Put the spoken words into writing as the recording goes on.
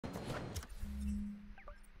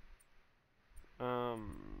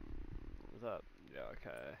What's up? Yeah,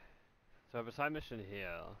 okay. So I have a side mission here.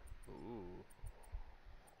 Ooh.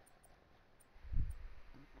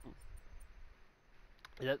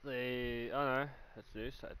 Yet the oh no, it's new.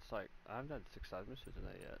 So it's like I haven't done 6 side missions in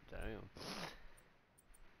it yet. Damn.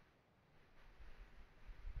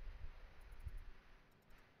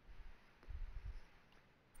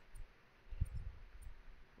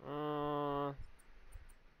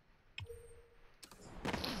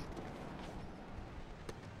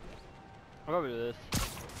 I'll probably do this.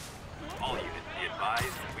 All units be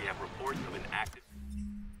advised, we have reports of an active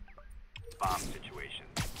bomb situation.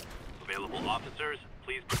 Available officers,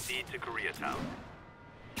 please proceed to Koreatown.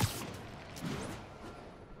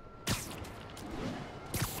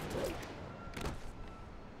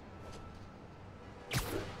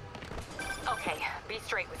 Okay, be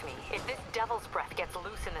straight with me. If this devil's breath gets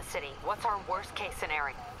loose in the city, what's our worst case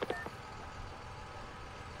scenario?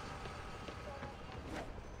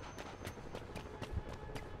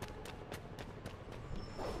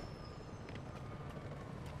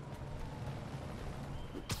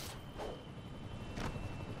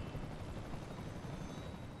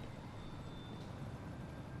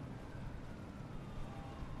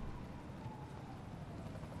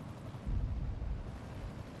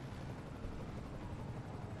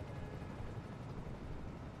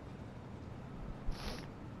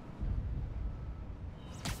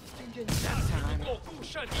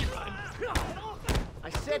 I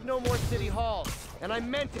said no more city halls, and I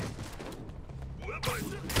meant it.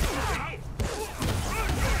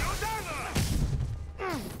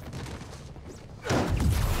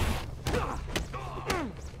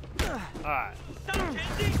 Alright.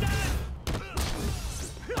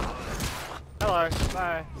 Hello.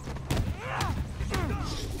 Bye.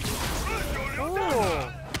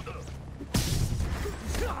 Ooh.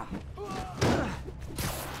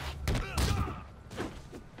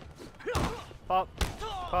 Pop,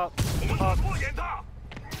 pop, pop.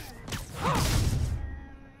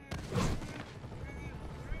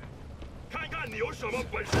 看看你有什么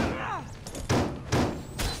本事！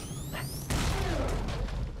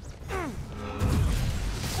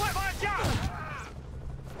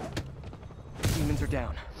 Demons are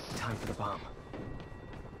down. Time for the bomb.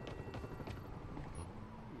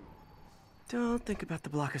 Don't think about the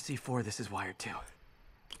block of C4 this is wired to.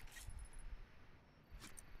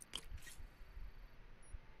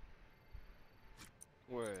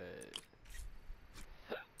 Wait.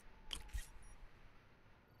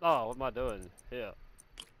 Oh, what am I doing here?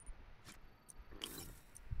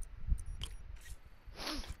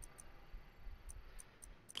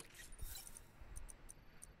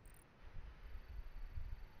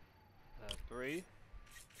 Three.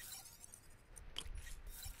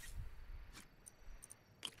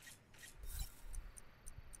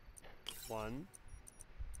 One.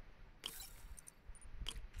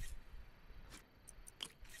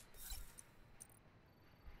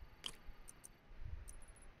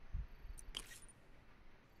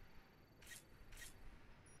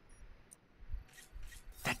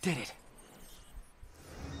 That did it.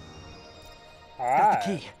 Alright. Got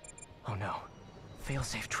the key. Oh no.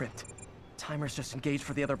 Failsafe tripped. Timer's just engaged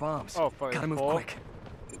for the other bombs. Oh, for Gotta move four? quick.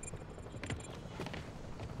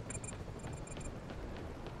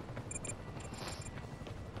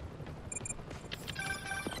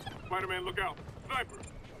 Spider-Man, look out! Sniper!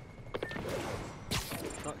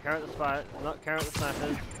 Not carrot the spy. Not carrot the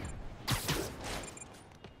snipers.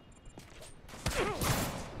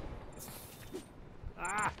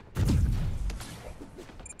 Ah!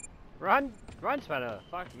 Run! Run, Spider!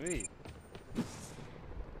 Fuck me!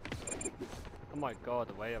 Oh my god,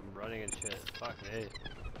 the way I'm running and shit. Fuck me.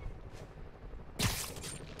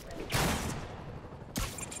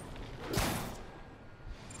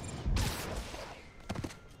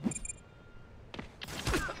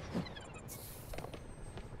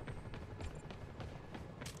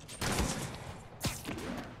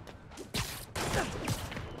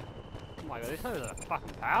 Oh my god, these things are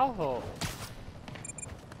fucking powerful.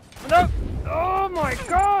 No! Oh my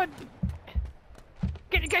god!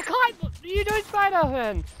 Get climb! What are you doing,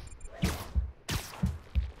 Spider-Man?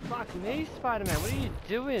 Fuck me, Spider-Man, what are you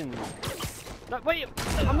doing? No, wait,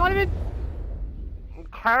 I'm not even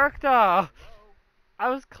character! I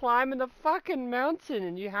was climbing the fucking mountain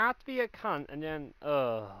and you have to be a cunt and then,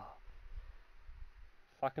 ugh.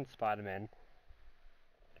 Fucking Spider-Man.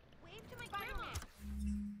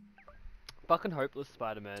 Fucking hopeless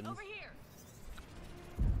Spider-Man. Over here.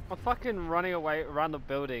 I'm fucking running away around the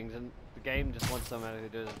buildings and the game just wants somebody to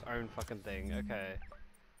do its own fucking thing. Okay.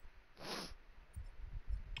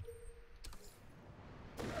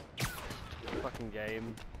 Fucking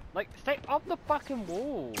game. Like, stay off the fucking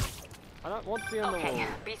wall. I don't want to be on the Okay, wall.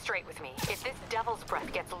 be straight with me. If this devil's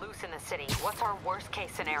breath gets loose in the city, what's our worst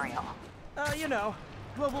case scenario? You know,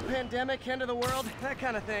 global pandemic, end of the world, that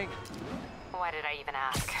kind of thing. Why did I even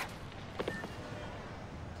ask?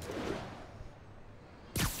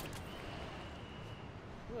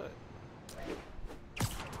 Look.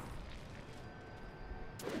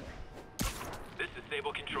 This is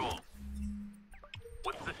Sable Control.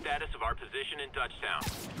 What's the status of our position in Touchdown?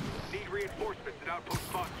 Need reinforcements at Outpost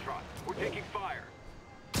Foxtrot. We're taking fire.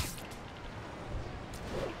 It's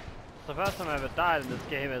the first time I ever died in this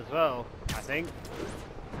game as well, I think.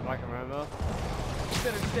 If I can remember.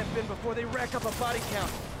 Better step in before they rack up a body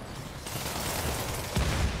count.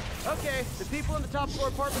 Okay, the people in the top floor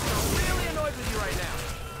apartments are really annoyed with you right now.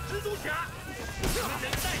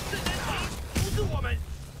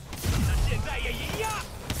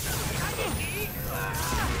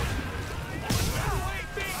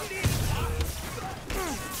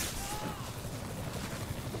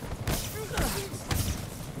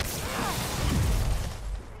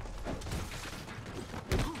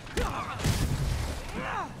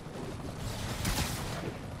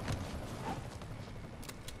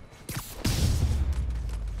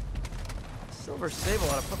 Silver Sable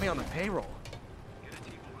ought to put me on the payroll.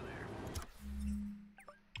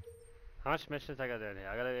 How much missions I gotta do in here?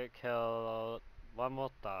 I gotta get killed one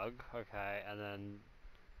more thug, okay, and then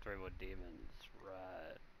 3 more demons,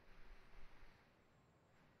 right.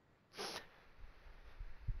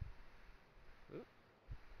 Oop.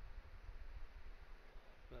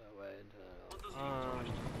 Wait,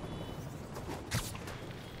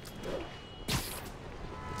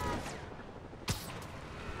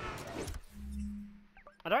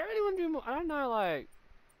 I don't really want to do more. I don't know, like.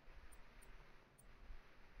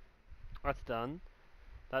 That's done.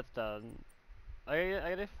 That's done.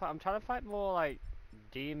 I'm trying to fight more like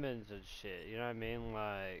demons and shit. You know what I mean?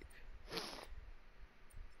 Like.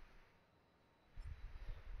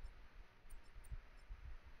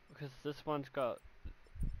 Because this one's got.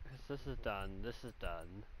 Because this is done. This is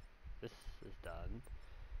done. This is done.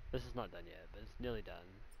 This is not done yet, but it's nearly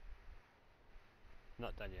done.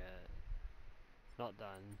 Not done yet. Not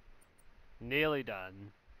done. Nearly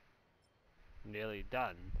done. Nearly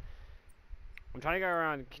done. I'm trying to go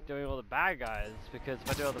around doing all the bad guys, because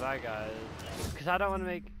if I do all the bad guys, because I don't want to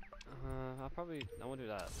make, I won't do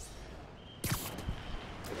that.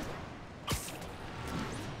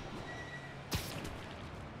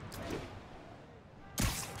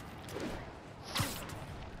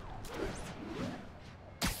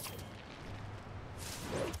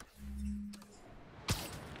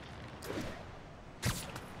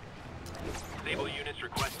 Sable units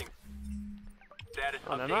requesting status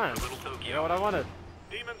Oh, never update mind. for Little Tokyo. You know what I wanted.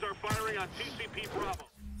 Demons are firing on TCP Bravo.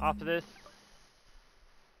 After this,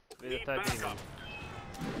 be the Need third demon. backup.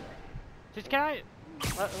 Just can I?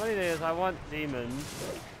 What it is, I want demons.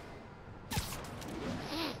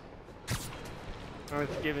 Oh,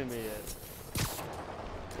 it's giving me it.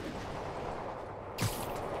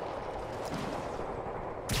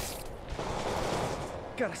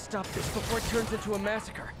 Gotta stop this before it turns into a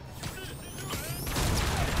massacre.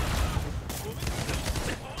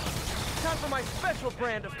 Time for my special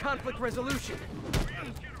brand of conflict resolution.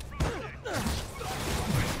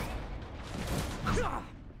 Come on.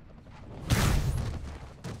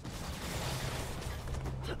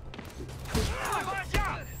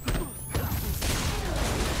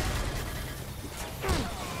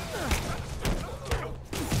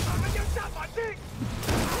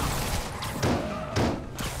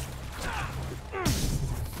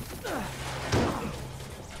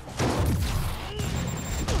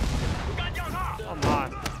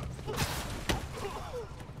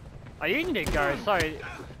 Oh, you need to go, sorry.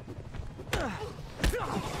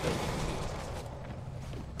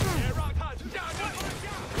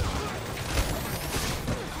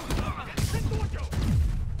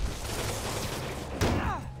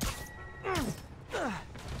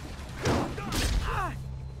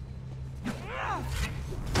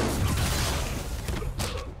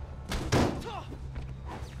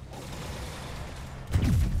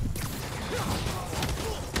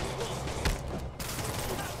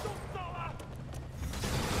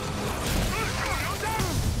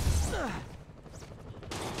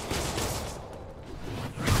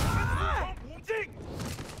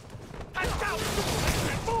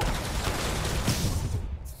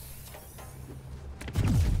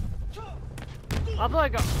 I feel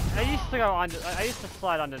like I used to go under. I used to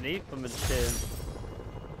slide underneath them and shit.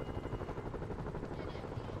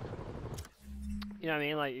 You know what I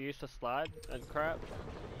mean? Like you used to slide and crap.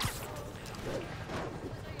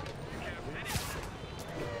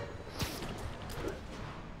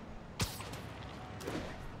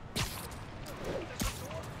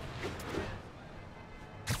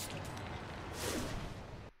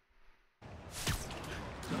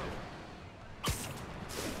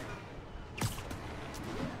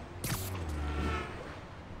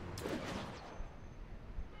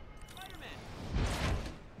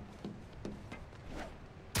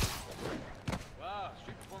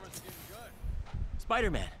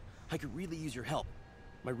 Spider-Man, I could really use your help.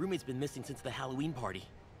 My roommate's been missing since the Halloween party.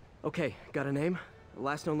 Okay, got a name?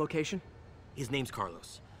 Last known location? His name's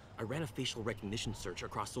Carlos. I ran a facial recognition search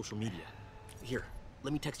across social media. Here,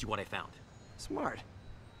 let me text you what I found. Smart.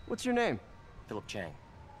 What's your name? Philip Chang.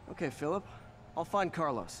 Okay, Philip. I'll find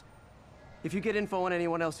Carlos. If you get info on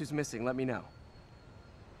anyone else who's missing, let me know.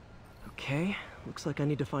 Okay, looks like I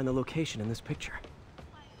need to find the location in this picture.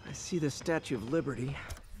 I see the Statue of Liberty.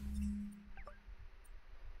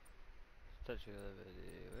 Statue of Liberty.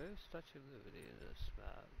 Where's Statue of Liberty in this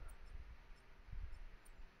map?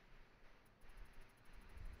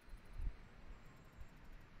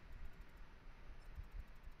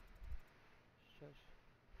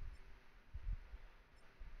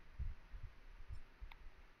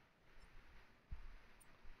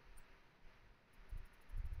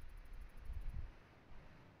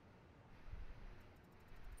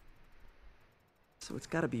 So it's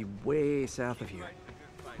gotta be way south of here.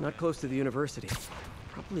 Not close to the university.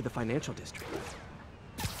 Probably the financial district.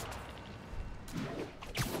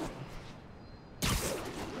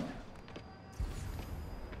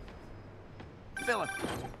 Philip,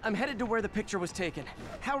 I'm headed to where the picture was taken.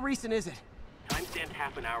 How recent is it? Timestamped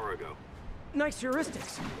half an hour ago. Nice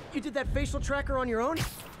heuristics. You did that facial tracker on your own?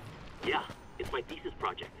 Yeah, it's my thesis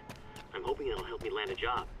project. I'm hoping it'll help me land a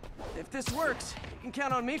job. If this works, you can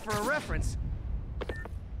count on me for a reference.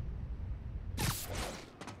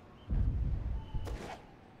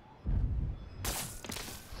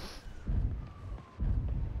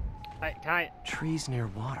 Hey, can I... Trees near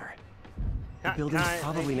water. The building's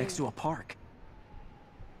probably next to a park.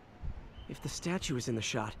 If the statue is in the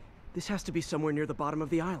shot, this has to be somewhere near the bottom of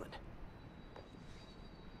the island.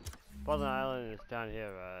 Bottom Island is down here,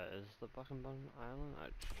 right? Is the bottom island? I'm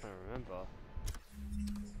just trying to remember.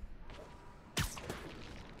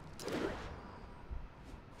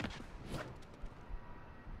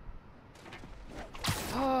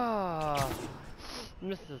 Ah,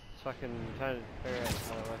 missed this fucking trying to figure out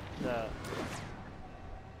how to work this out.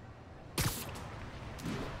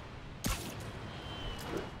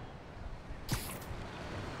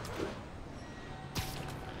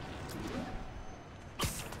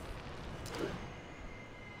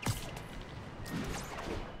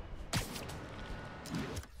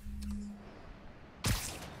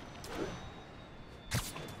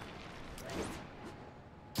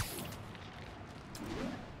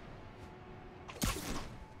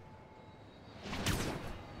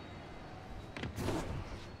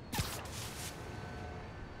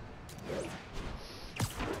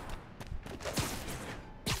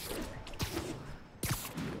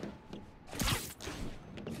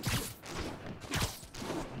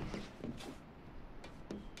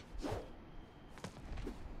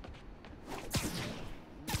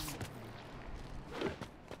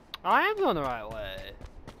 I am going the right way.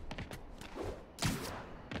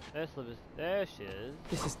 There she is.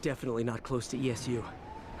 This is definitely not close to ESU.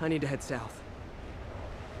 I need to head south.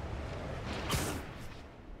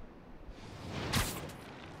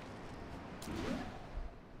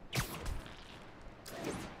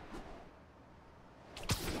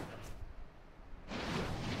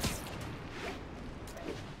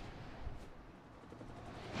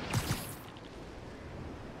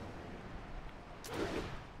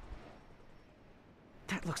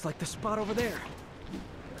 That looks like the spot over there.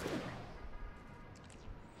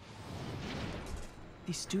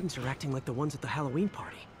 These students are acting like the ones at the Halloween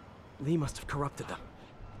party. Lee must have corrupted them.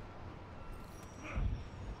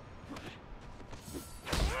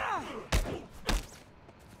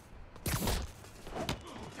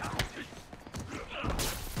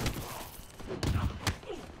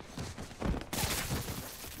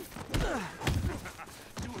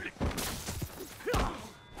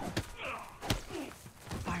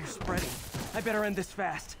 Fire's spreading. I better end this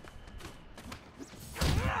fast.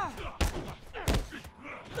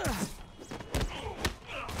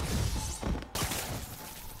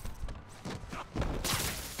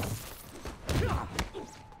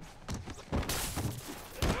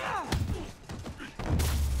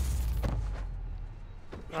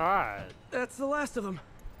 Alright. That's the last of them.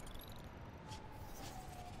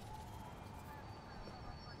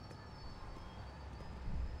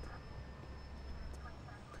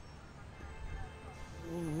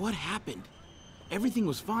 What happened? Everything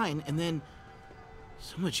was fine, and then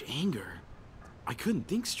so much anger. I couldn't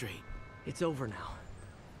think straight. It's over now.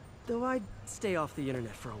 Though I'd stay off the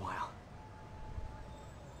internet for a while.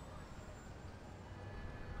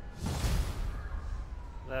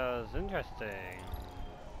 That was interesting.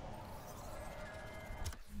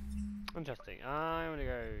 Interesting. I'm gonna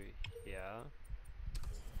go here.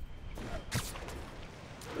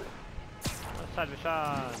 Let's side mission.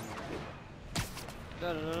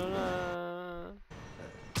 Da-da-da-da.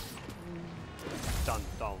 Dun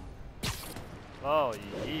dun. Oh,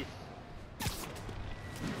 yeast.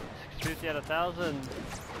 650 out of 1,000.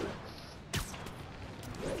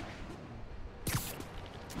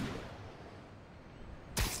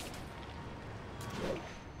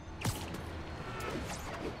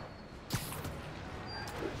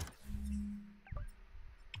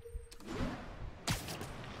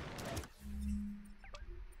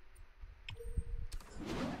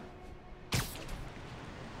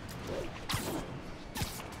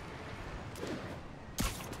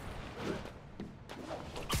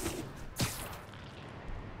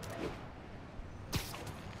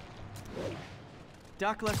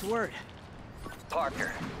 Doc left word.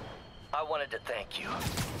 Parker, I wanted to thank you.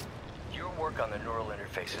 Your work on the neural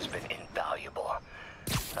interface has been invaluable.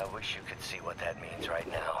 I wish you could see what that means right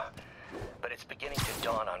now. But it's beginning to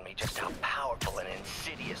dawn on me just how powerful and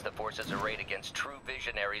insidious the forces arrayed against true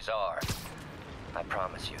visionaries are. I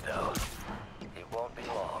promise you, though, it won't be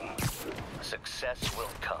long. Success will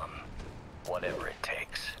come, whatever it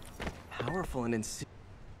takes. Powerful and insidious.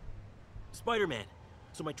 Spider-Man.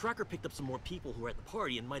 So my tracker picked up some more people who were at the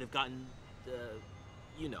party and might have gotten,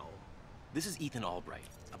 you know. This is Ethan Albright,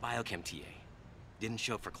 a biochem TA. Didn't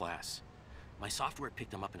show up for class. My software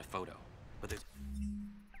picked him up in a photo, but there's...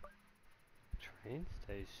 Train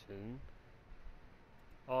station?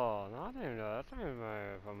 Oh, no, I don't know. I don't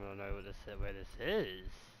know if I'm gonna know where this is.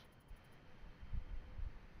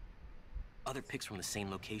 other pics from the same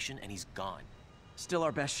location, and he's gone. Still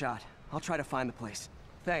our best shot. I'll try to find the place.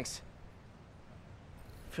 Thanks.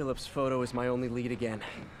 Philip's photo is my only lead again.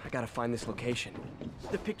 I gotta find this location.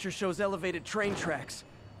 The picture shows elevated train tracks,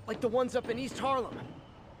 like the ones up in East Harlem.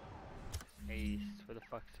 East? Where the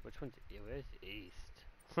fuck's... which one's... where's East?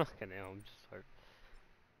 Fucking hell, I'm just so...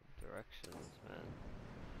 directions, man.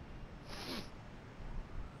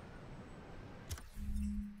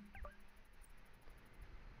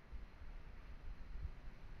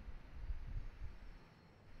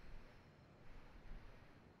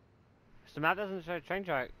 The map doesn't show train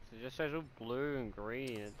tracks, it just shows all blue and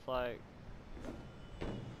green. It's like...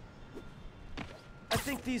 I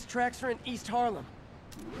think these tracks are in East Harlem.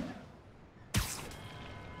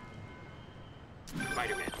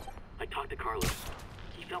 Spider-Man, I talked to Carlos.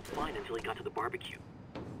 He felt fine until he got to the barbecue.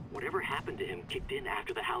 Whatever happened to him kicked in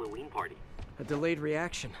after the Halloween party. A delayed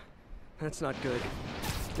reaction. That's not good.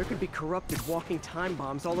 There could be corrupted walking time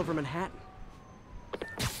bombs all over Manhattan.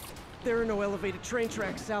 There are no elevated train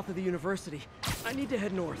tracks south of the university. I need to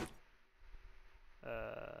head north.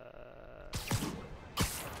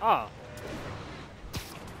 Oh.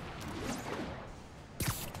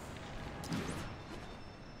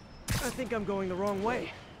 I think I'm going the wrong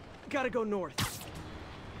way. Gotta go north.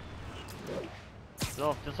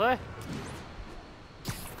 North this way?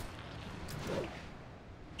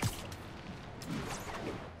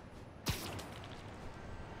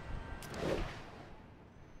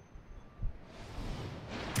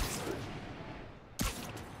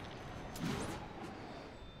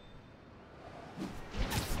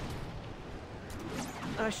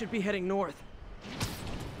 I should be heading north.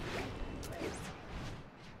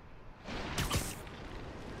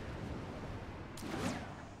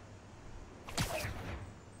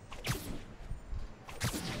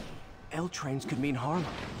 L trains could mean Harlem.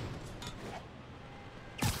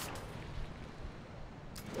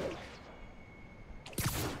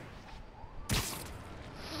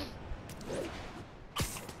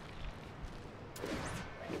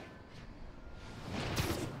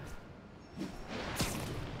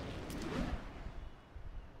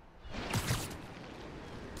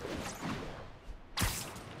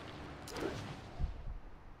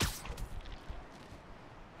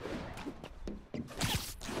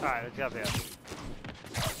 Alright, let's get up here.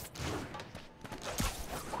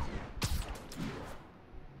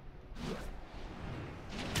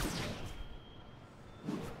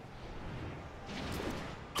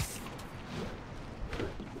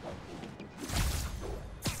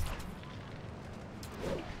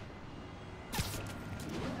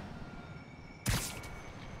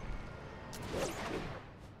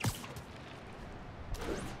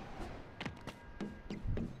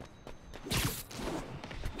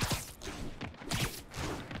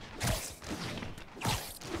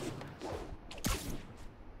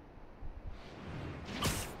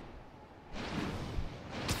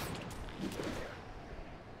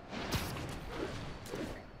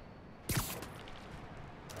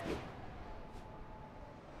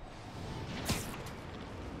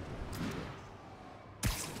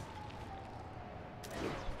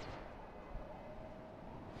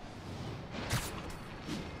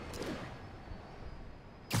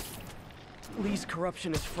 Lee's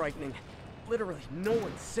corruption is frightening. Literally, no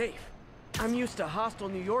one's safe. I'm used to hostile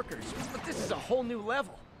New Yorkers, but this is a whole new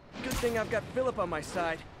level. Good thing I've got Philip on my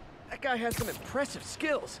side. That guy has some impressive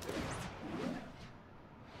skills.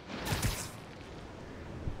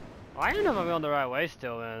 I don't know if I'm going the right way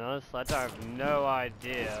still, man. Honestly, I have no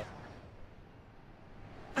idea.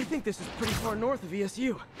 I think this is pretty far north of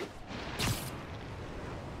ESU.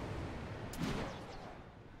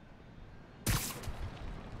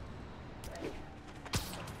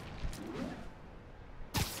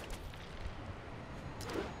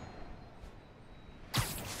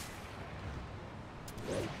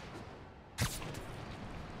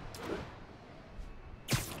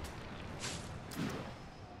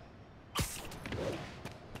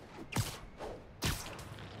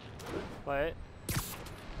 Wait.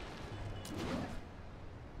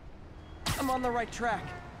 I'm on the right track.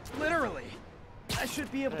 Literally. I should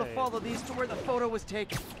be able to follow these to where the photo was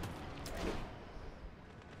taken.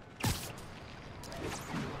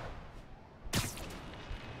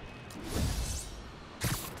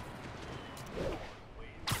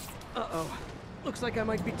 Uh-oh. Looks like I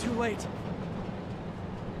might be too late.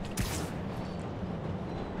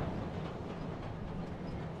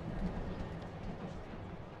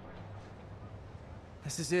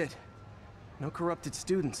 This is it. No corrupted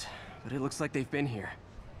students, but it looks like they've been here.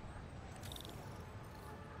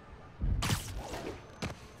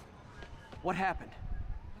 What happened?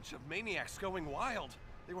 Bunch of maniacs going wild.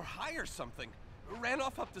 They were high or something. Ran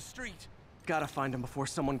off up the street. Gotta find them before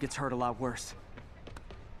someone gets hurt a lot worse.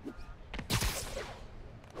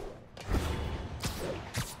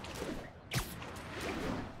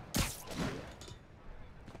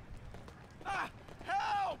 Ah!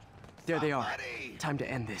 Help! There they are. Somebody! Time to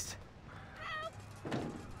end this. Help!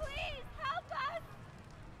 Please, help us!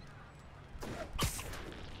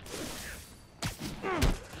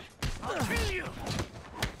 I'll kill you!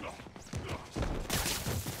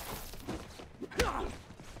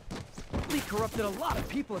 Lee corrupted a lot of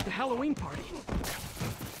people at the Halloween party.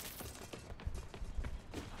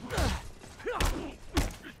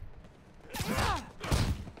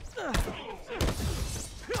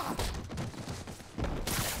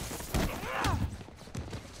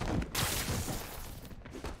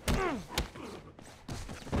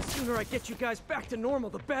 The sooner I get you guys back to normal,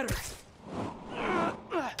 the better.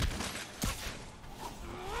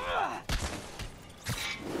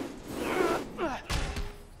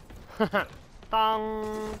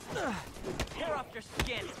 Dong. Tear off your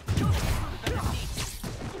skin.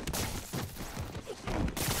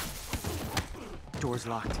 Door's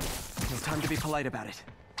locked. No time to be polite about it.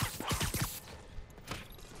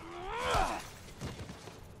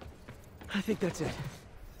 I think that's it.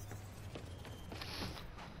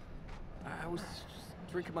 I was just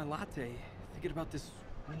drinking my latte, thinking about this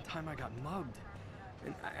one time I got mugged.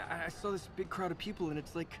 And I saw this big crowd of people, and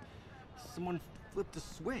it's like someone flipped a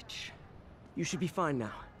switch. You should be fine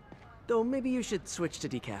now. Though maybe you should switch to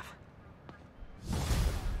decaf.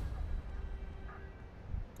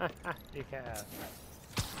 Decaf.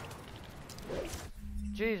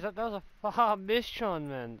 Jeez, that was a far mission,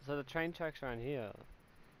 man. So the train tracks around here.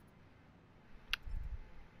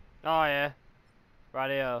 Oh yeah,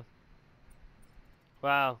 right here.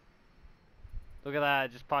 Wow. Look at that,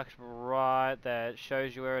 it just parks right there. It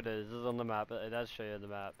shows you where it is. This is on the map. It does show you the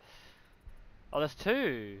map. Oh, there's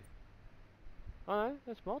two. Oh no,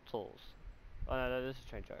 there's multiples. Oh no, this is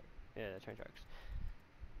train track. Yeah, the train tracks.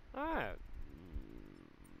 Alright.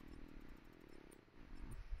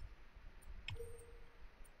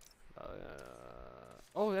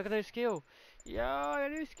 Oh, look at a new skill. Yo, I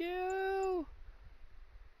got a new skill.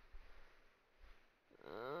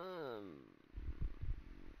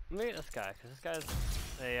 Let me get this guy, because this guy's...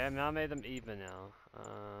 Yeah, I made them even now.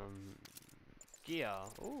 Gear.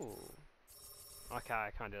 Ooh. Okay,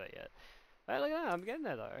 I can't do that yet. Hey, look at that, I'm getting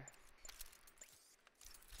there though.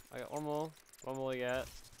 I got one more to get.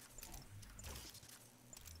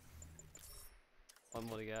 One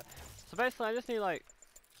more to get. So basically I just need like...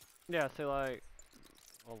 Yeah, so like...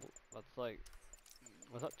 Well, that's like...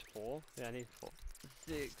 Was that 4? Yeah, I need 4.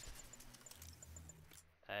 6.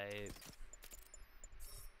 8.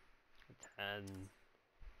 10.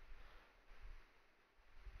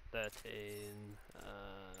 13.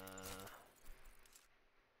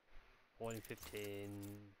 14, 15.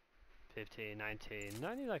 15, 19.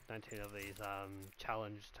 I need like 19 of these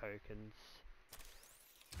challenge tokens.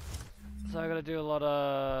 So I gotta do a lot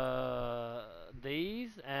of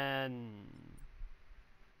these and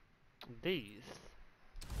these.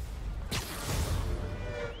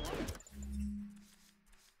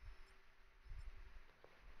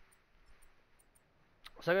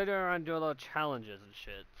 So I gotta go around and do a lot of challenges and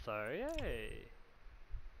shit, so yay!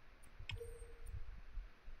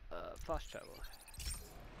 Fast travel.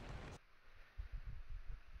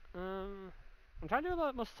 I'm trying to do a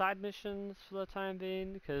lot more side missions for the time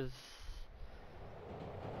being, because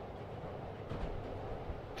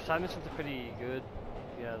side missions are pretty good.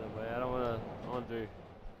 Yeah, the way I don't wanna do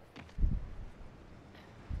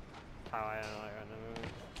how I don't like right now.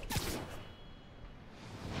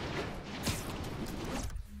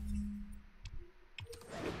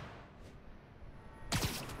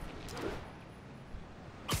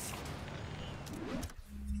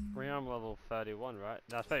 I'm level 31, right?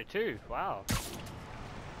 That's 32, wow.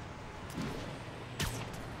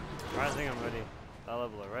 I think I'm ready. That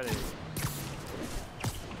level already.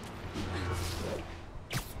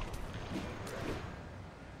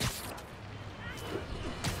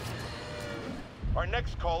 Our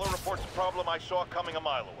next caller reports a problem I saw coming a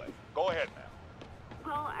mile away. Go ahead, ma'am.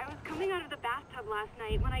 Well, I was coming out of the bathtub last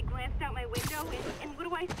night when I glanced out my window, and what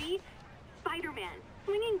do I see? Spider-Man,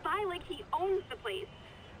 swinging by like he owns the place.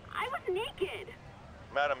 I was naked.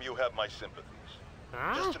 Madam, you have my sympathies.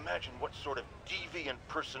 Huh? Just imagine what sort of deviant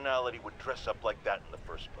personality would dress up like that in the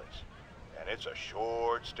first place. And it's a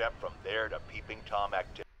short step from there to peeping Tom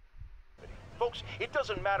activity. Folks, it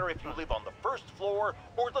doesn't matter if you live on the first floor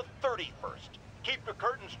or the 31st. Keep the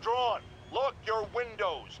curtains drawn. Lock your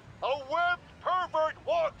windows. A webbed pervert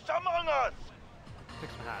walks among us!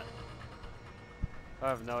 Fix my hat. I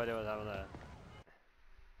have no idea what's happening there.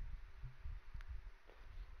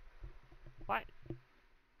 What?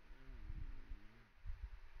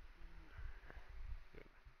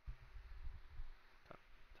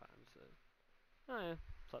 Time's it. Oh yeah,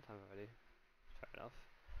 it's that time already. Fair enough.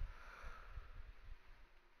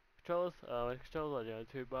 Controllers? My controllers are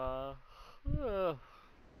too bar.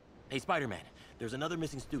 Hey, Spider-Man, there's another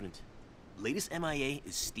missing student. Latest MIA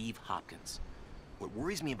is Steve Hopkins. What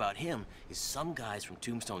worries me about him is some guys from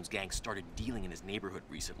Tombstone's gang started dealing in his neighborhood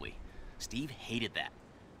recently. Steve hated that.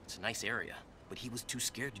 It's a nice area, but he was too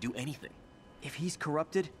scared to do anything. If he's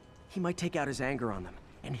corrupted, he might take out his anger on them,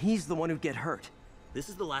 and he's the one who'd get hurt. This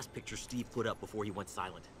is the last picture Steve put up before he went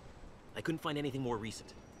silent. I couldn't find anything more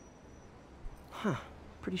recent. Huh.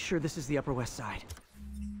 Pretty sure this is the Upper West Side.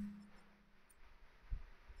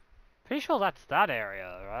 Pretty sure that's that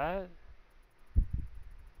area, right?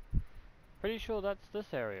 Pretty sure that's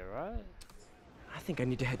this area, right? I think I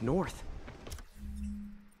need to head north.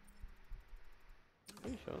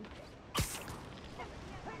 Pretty sure.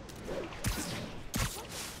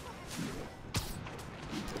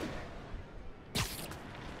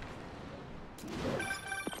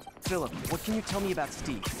 Philip, what can you tell me about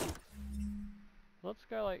Steve? Let's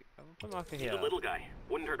go like, I'll put marker He's here. a little guy.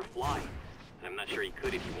 Wouldn't hurt to fly. And I'm not sure he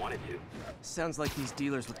could if he wanted to. Sounds like these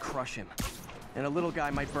dealers would crush him. And a little guy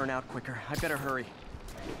might burn out quicker. I better hurry.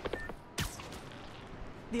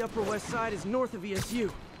 The Upper West Side is north of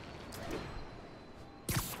ESU.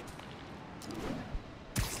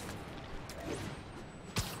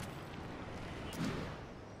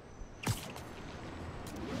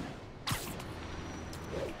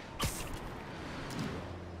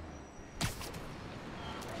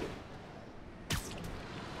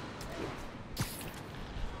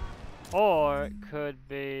 Or it could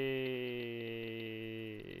be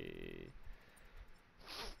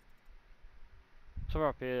somewhere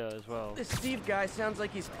up here as well. This Steve guy sounds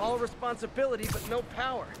like he's all responsibility but no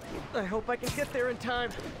power. I hope I can get there in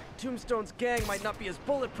time. Tombstone's gang might not be as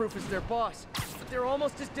bulletproof as their boss, but they're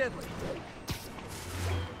almost as deadly.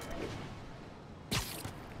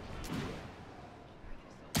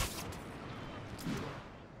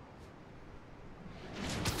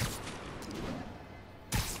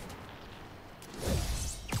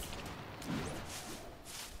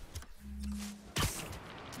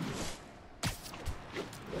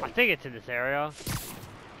 I think it's in this area.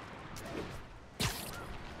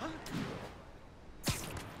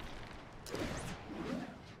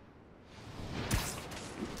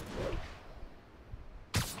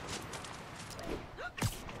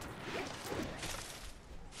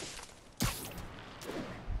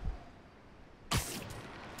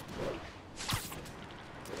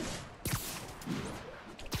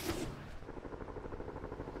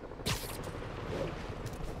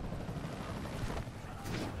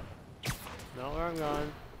 Not where I'm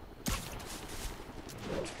going.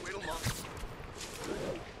 Wait a moment.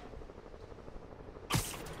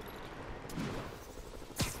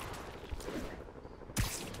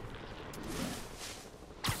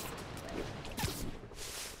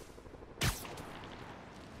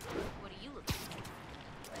 What are you looking for?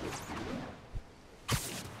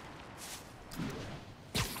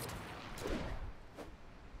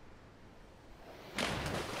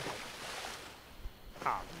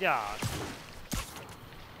 Yeah.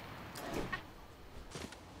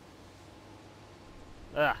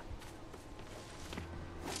 Ugh.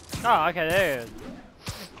 Oh, okay, there it is.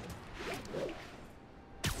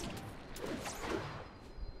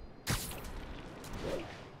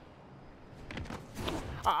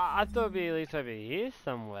 I thought it'd be at least over here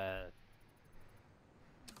somewhere.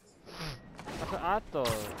 That's what I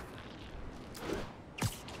thought.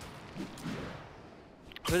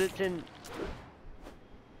 But it's in...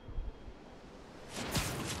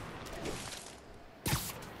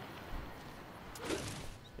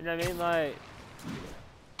 You know what I mean? Like...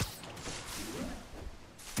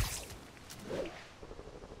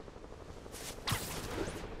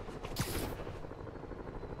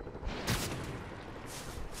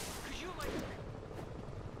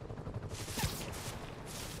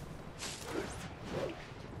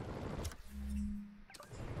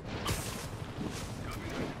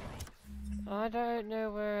 I don't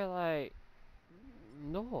know where, like,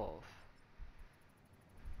 north.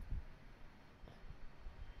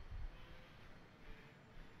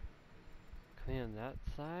 Coming on that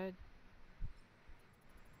side?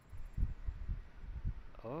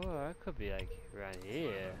 Oh, that could be, like, around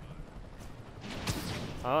here.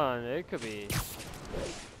 Oh, and it could be.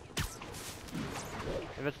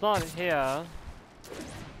 If it's not here...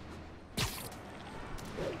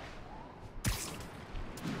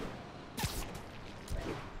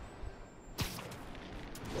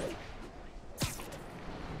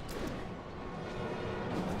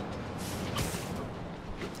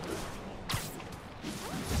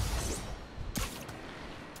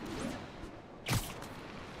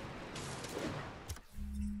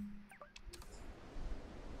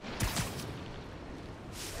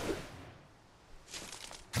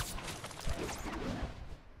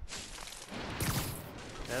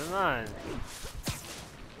 Never mind.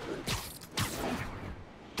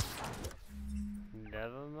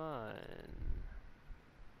 Never mind.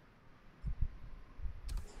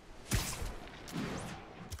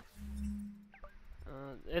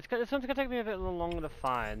 This one's gonna take me a bit longer to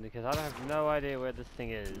find because I have no idea where this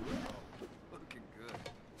thing is. Looking good.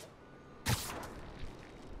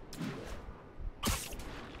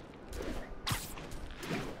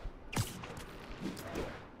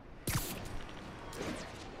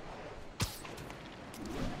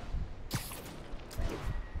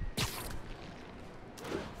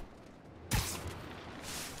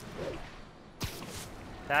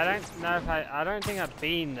 I don't know if I don't think I've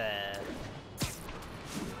been there.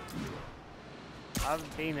 I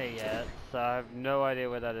haven't been there yet, so I have no idea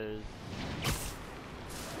where that is.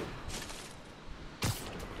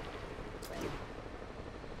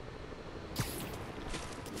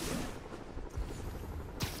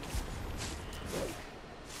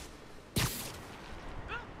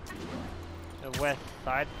 The west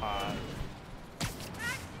side part.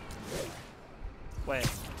 Wait.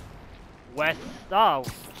 West. Oh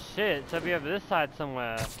shit! So it'll be over this side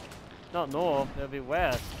somewhere. Not north. It'll be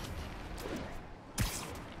west.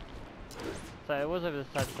 So it was over this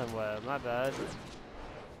side somewhere. My bad.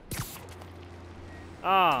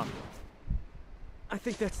 Ah. I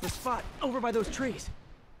think that's the spot, over by those trees.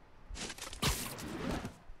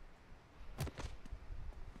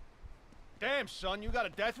 Damn, son, you got a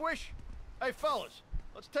death wish? Hey, fellas,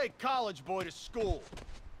 let's take college boy to school.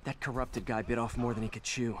 That corrupted guy bit off more than he could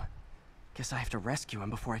chew. Guess I have to rescue him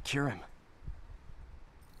before I cure him.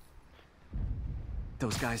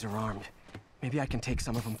 Those guys are armed. Maybe I can take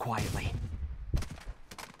some of them quietly.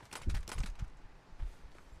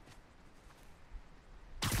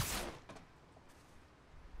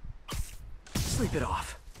 Sleep it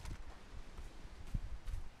off.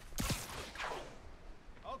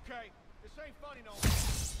 Okay, this ain't funny no more.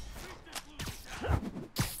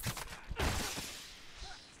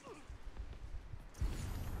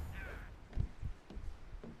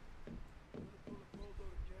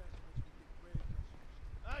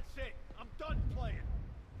 That's it. I'm done playing.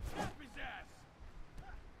 Snap his ass.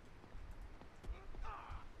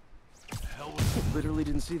 The hell was that? Literally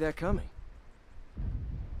didn't see that coming.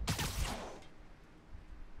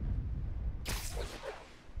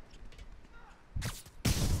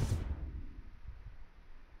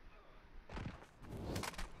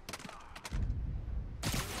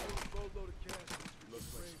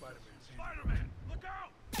 Spider-Man, look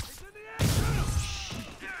out! He's in the air!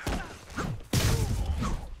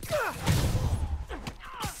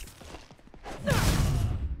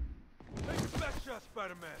 Take the back shot,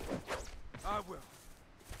 Spider-Man. I will.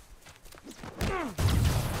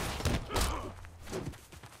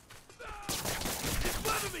 He's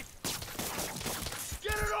letting me!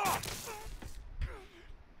 Get it off!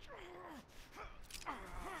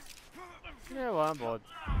 Yeah, well, I'm bored.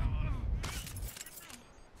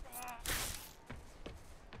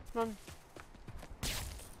 Come on.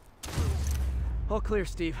 All clear,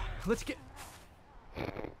 Steve. Let's get...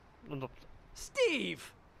 Look.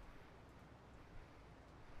 Steve!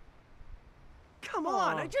 Come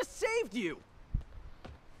on, I just saved you!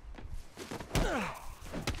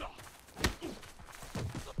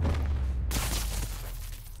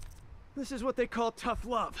 This is what they call tough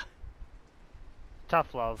love.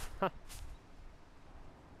 Tough love. Oh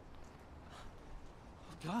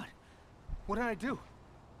God, what did I do?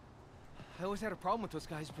 I always had a problem with those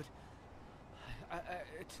guys, but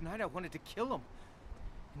tonight I wanted to kill them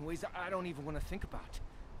in ways I don't even want to think about.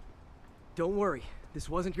 Don't worry, this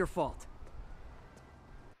wasn't your fault.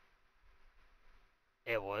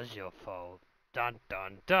 It was your fault. Dun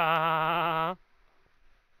dun dun.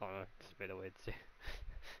 Oh no, it's a bit weird too.